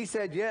 He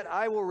said, yet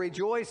I will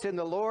rejoice in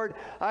the Lord.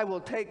 I will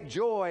take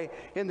joy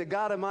in the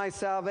God of my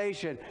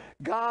salvation.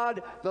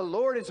 God, the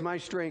Lord is my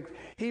strength.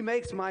 He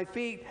makes my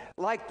feet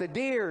like the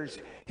deer's.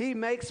 He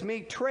makes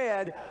me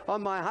tread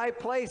on my high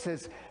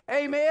places.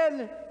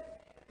 Amen.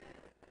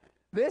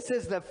 This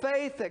is the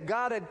faith that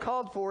God had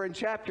called for in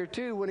chapter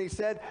 2 when he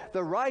said,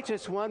 the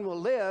righteous one will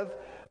live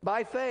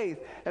by faith.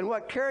 And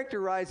what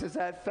characterizes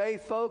that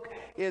faith, folk,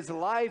 is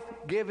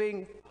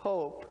life-giving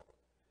hope.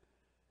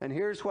 And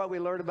here's what we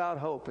learn about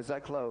hope as I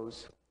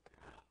close.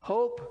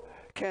 Hope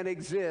can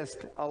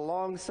exist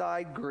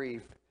alongside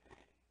grief.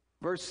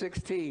 Verse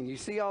 16, you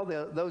see all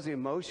those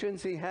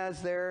emotions he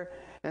has there?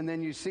 And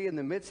then you see in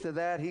the midst of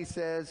that, he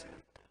says,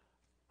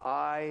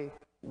 I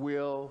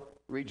will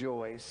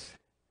rejoice.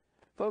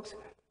 Folks,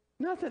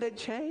 nothing had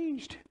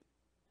changed.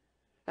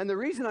 And the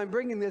reason I'm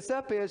bringing this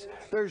up is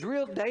there's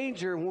real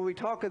danger when we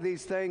talk of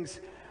these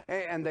things.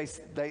 And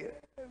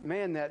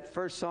man, that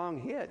first song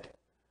hit.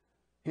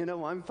 You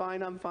know, I'm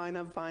fine, I'm fine,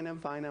 I'm fine, I'm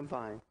fine, I'm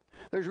fine.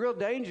 There's real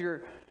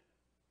danger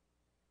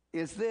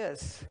is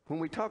this, when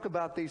we talk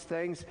about these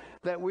things,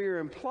 that we are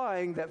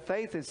implying that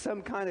faith is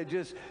some kind of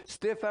just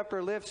stiff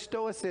upper lip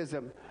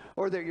stoicism,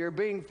 or that you're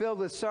being filled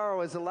with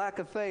sorrow as a lack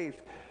of faith.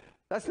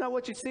 That's not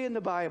what you see in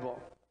the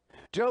Bible.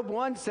 Job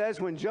 1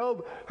 says when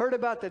Job heard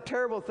about the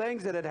terrible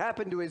things that had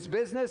happened to his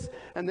business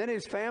and then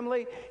his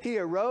family, he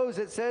arose.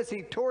 It says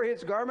he tore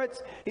his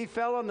garments, he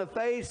fell on the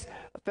face,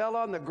 fell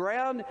on the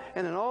ground,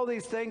 and in all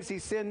these things he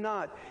sinned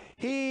not.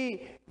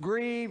 He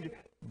grieved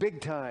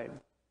big time.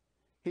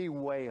 He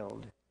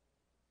wailed.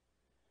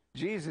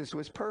 Jesus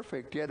was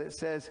perfect, yet it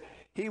says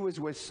he was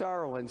with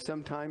sorrow and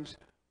sometimes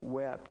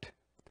wept.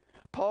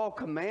 Paul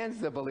commands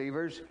the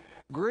believers,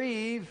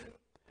 grieve,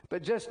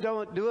 but just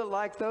don't do it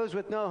like those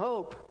with no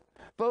hope.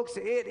 Folks,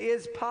 it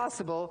is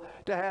possible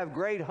to have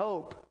great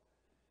hope,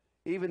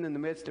 even in the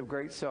midst of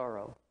great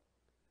sorrow.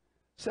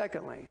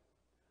 Secondly,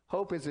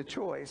 hope is a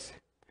choice.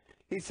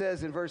 He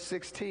says in verse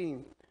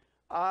 16,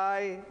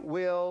 I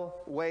will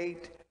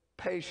wait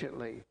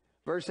patiently.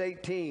 Verse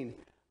 18,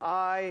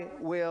 I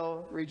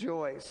will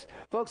rejoice.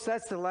 Folks,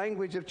 that's the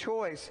language of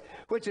choice,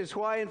 which is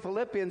why in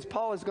Philippians,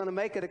 Paul is going to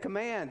make it a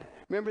command.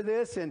 Remember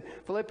this in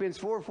Philippians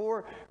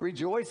 4:4,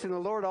 rejoice in the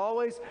Lord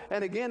always.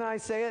 And again, I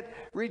say it,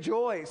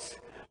 rejoice.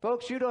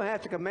 Folks, you don't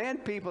have to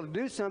command people to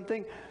do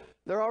something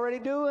they're already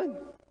doing.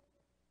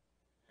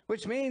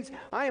 Which means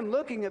I am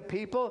looking at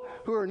people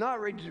who are not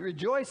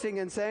rejoicing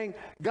and saying,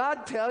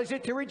 God tells you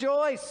to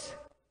rejoice.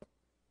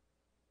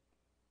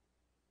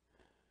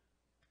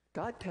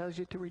 God tells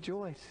you to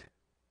rejoice.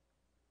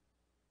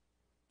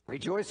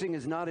 Rejoicing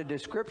is not a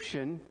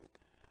description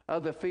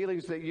of the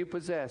feelings that you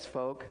possess,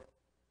 folk.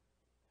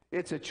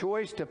 It's a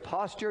choice to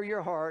posture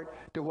your heart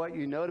to what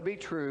you know to be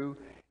true,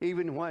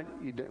 even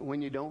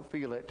when you don't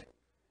feel it.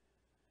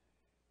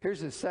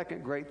 Here's the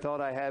second great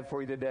thought I have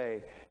for you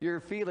today.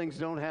 Your feelings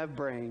don't have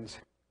brains.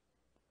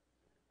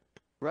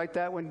 Write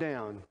that one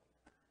down.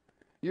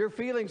 Your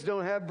feelings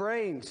don't have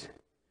brains.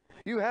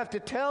 You have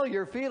to tell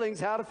your feelings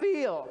how to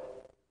feel.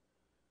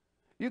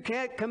 You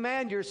can't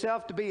command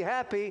yourself to be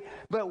happy,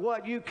 but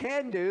what you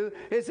can do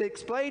is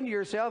explain to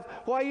yourself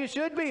why you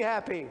should be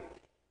happy,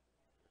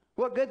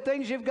 what good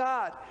things you've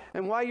got,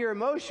 and why your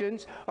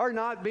emotions are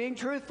not being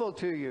truthful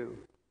to you.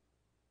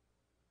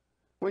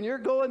 When you're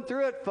going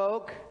through it,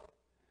 folk,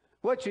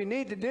 what you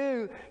need to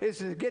do is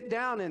to get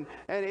down and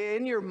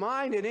in your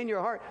mind and in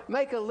your heart,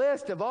 make a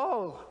list of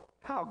all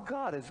how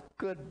God has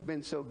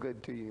been so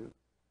good to you.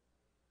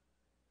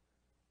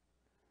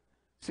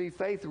 See,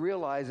 faith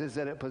realizes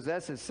that it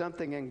possesses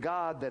something in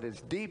God that is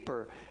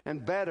deeper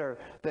and better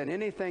than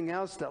anything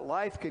else that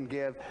life can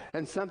give,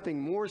 and something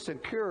more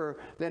secure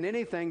than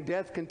anything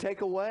death can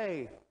take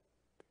away.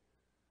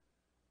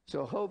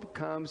 So hope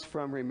comes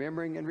from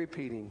remembering and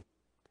repeating.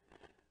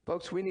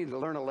 Folks, we need to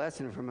learn a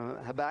lesson from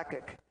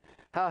Habakkuk,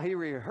 how he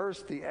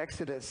rehearsed the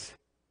Exodus.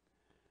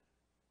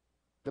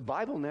 The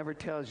Bible never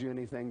tells you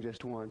anything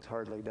just once,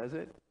 hardly, does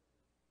it?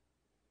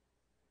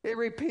 It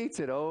repeats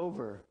it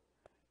over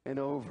and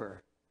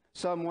over.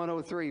 Psalm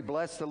 103,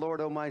 bless the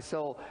Lord, O my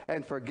soul,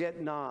 and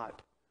forget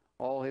not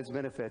all his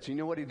benefits. You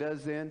know what he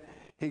does then?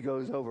 He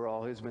goes over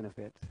all his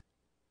benefits.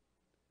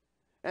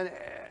 And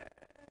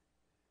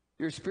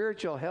your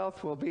spiritual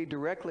health will be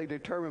directly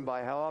determined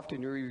by how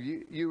often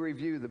you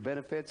review the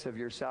benefits of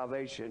your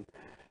salvation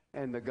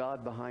and the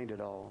God behind it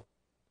all.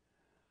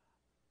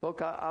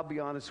 Look, I'll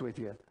be honest with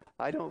you.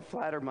 I don't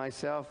flatter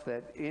myself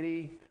that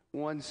any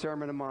one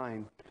sermon of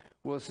mine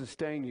will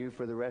sustain you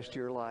for the rest of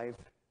your life.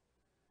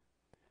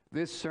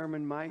 This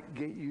sermon might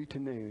get you to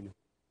noon.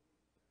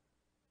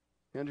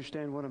 You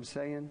understand what I'm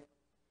saying?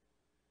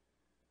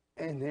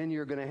 And then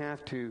you're going to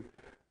have to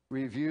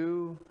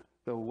review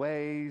the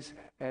ways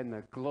and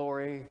the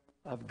glory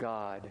of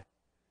God.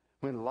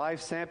 When life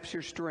saps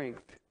your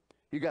strength,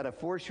 you got to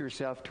force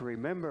yourself to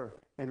remember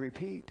and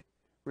repeat.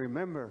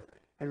 Remember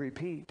and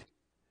repeat.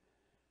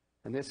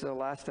 And this is the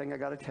last thing I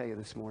got to tell you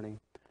this morning.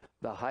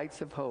 The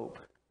heights of hope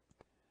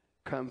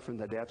come from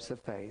the depths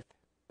of faith.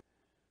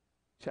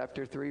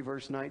 Chapter 3,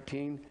 verse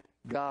 19,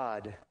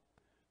 God,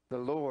 the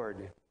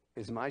Lord,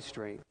 is my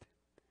strength.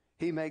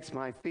 He makes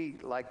my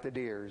feet like the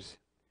deer's.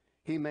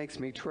 He makes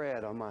me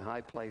tread on my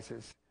high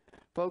places.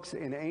 Folks,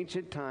 in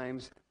ancient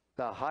times,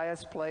 the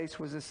highest place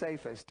was the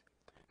safest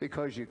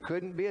because you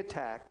couldn't be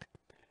attacked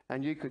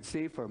and you could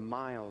see for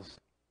miles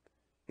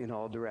in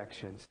all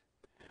directions.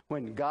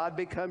 When God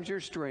becomes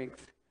your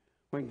strength,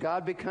 when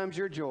God becomes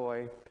your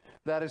joy,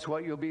 that is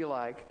what you'll be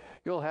like.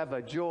 You'll have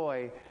a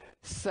joy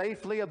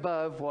safely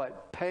above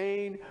what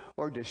pain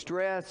or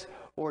distress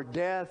or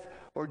death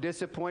or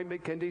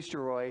disappointment can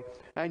destroy,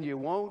 and you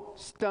won't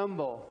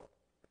stumble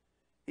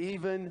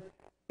even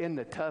in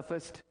the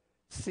toughest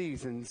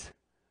seasons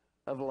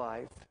of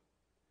life.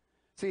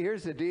 See,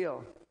 here's the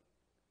deal.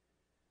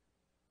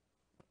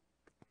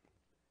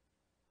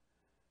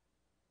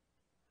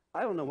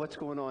 I don't know what's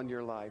going on in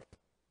your life.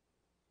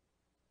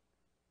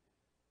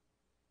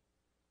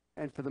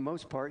 And for the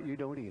most part, you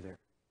don't either.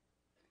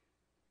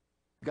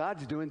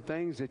 God's doing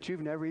things that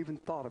you've never even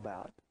thought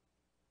about.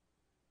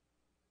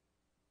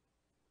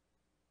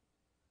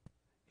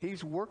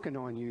 He's working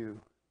on you.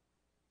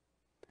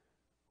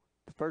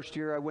 The first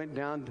year I went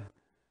down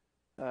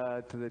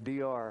to the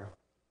DR,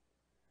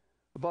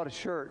 I bought a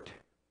shirt.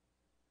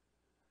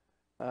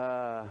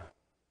 And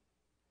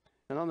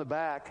on the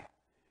back,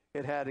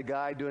 it had a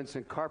guy doing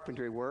some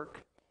carpentry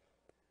work.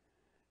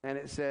 And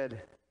it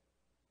said,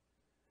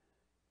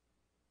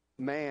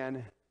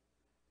 man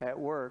at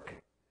work.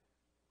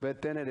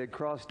 But then it had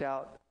crossed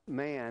out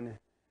man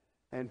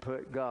and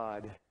put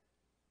God.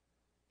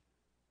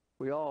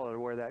 We all ought to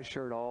wear that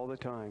shirt all the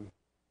time.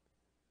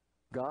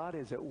 God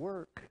is at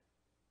work.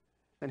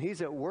 And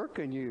He's at work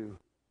in you.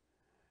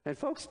 And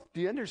folks,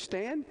 do you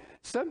understand?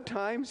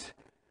 Sometimes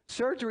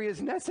surgery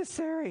is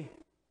necessary.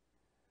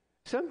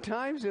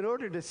 Sometimes in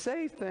order to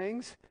save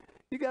things,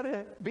 you got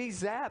to be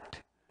zapped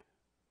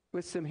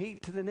with some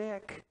heat to the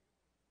neck.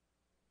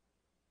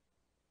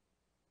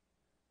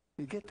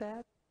 You get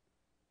that?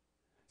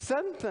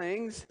 Some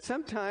things,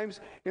 sometimes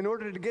in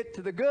order to get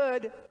to the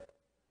good,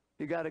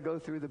 you got to go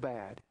through the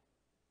bad.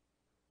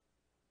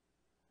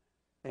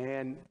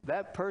 And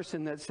that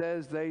person that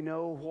says they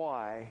know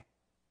why,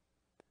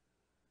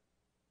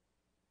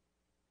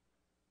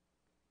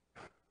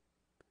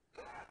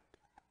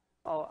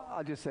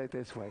 I'll just say it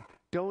this way.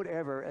 Don't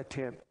ever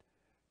attempt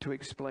to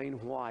explain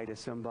why to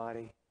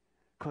somebody,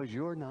 because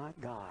you're not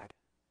God.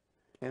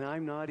 And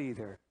I'm not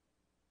either.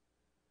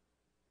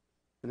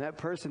 And that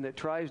person that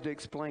tries to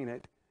explain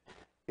it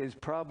is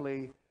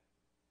probably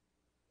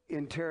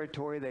in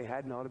territory they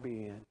hadn't ought to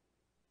be in.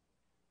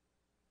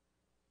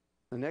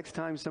 The next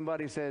time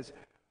somebody says,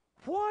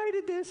 why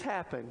did this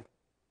happen?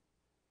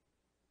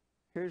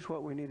 Here's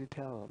what we need to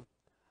tell them.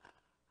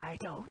 I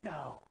don't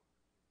know.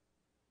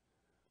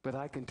 But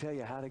I can tell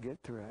you how to get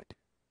through it.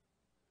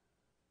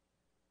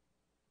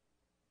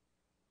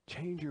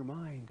 Change your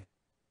mind.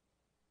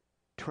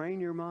 Train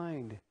your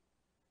mind.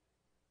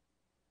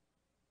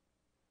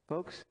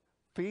 Folks,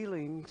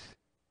 feelings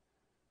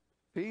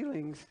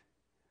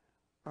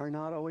are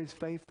not always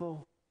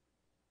faithful,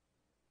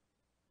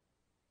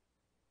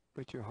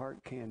 but your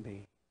heart can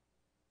be,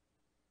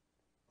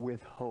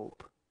 with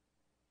hope.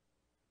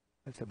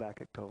 That's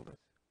Habakkuk told us.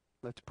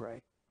 Let's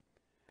pray.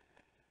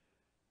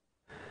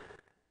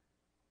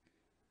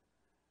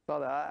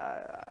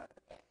 Father,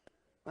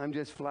 I'm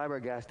just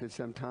flabbergasted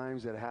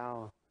sometimes at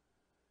how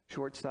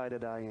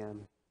short-sighted I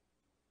am.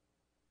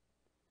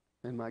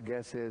 And my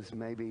guess is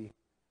maybe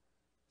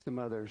some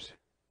others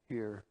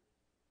here.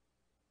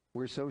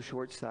 We're so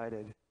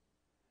short-sighted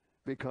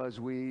because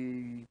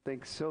we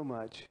think so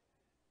much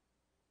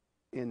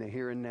in the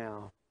here and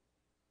now,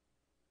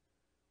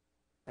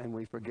 and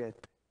we forget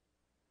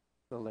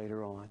the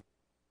later on.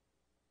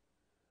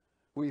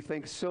 We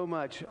think so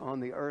much on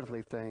the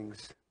earthly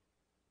things,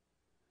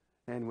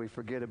 and we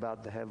forget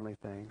about the heavenly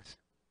things.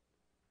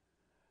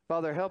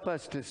 Father, help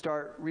us to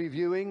start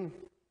reviewing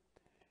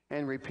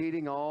and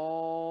repeating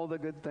all the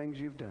good things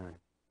you've done.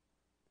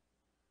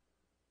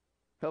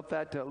 Help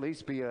that to at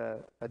least be a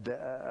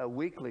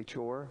weekly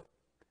chore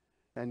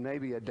and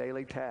maybe a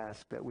daily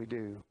task that we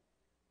do,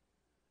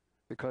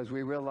 because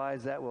we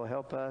realize that will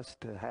help us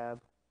to have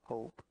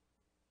hope.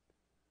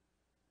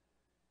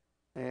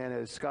 And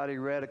as Scotty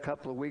read a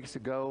couple of weeks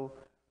ago,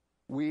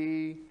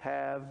 we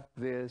have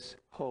this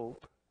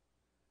hope.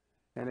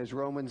 And as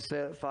Romans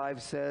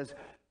 5 says,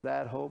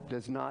 that hope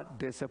does not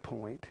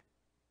disappoint.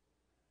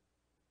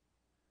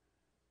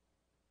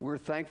 We're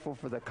thankful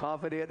for the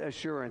confident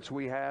assurance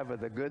we have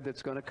of the good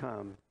that's going to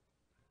come.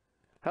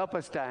 Help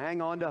us to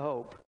hang on to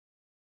hope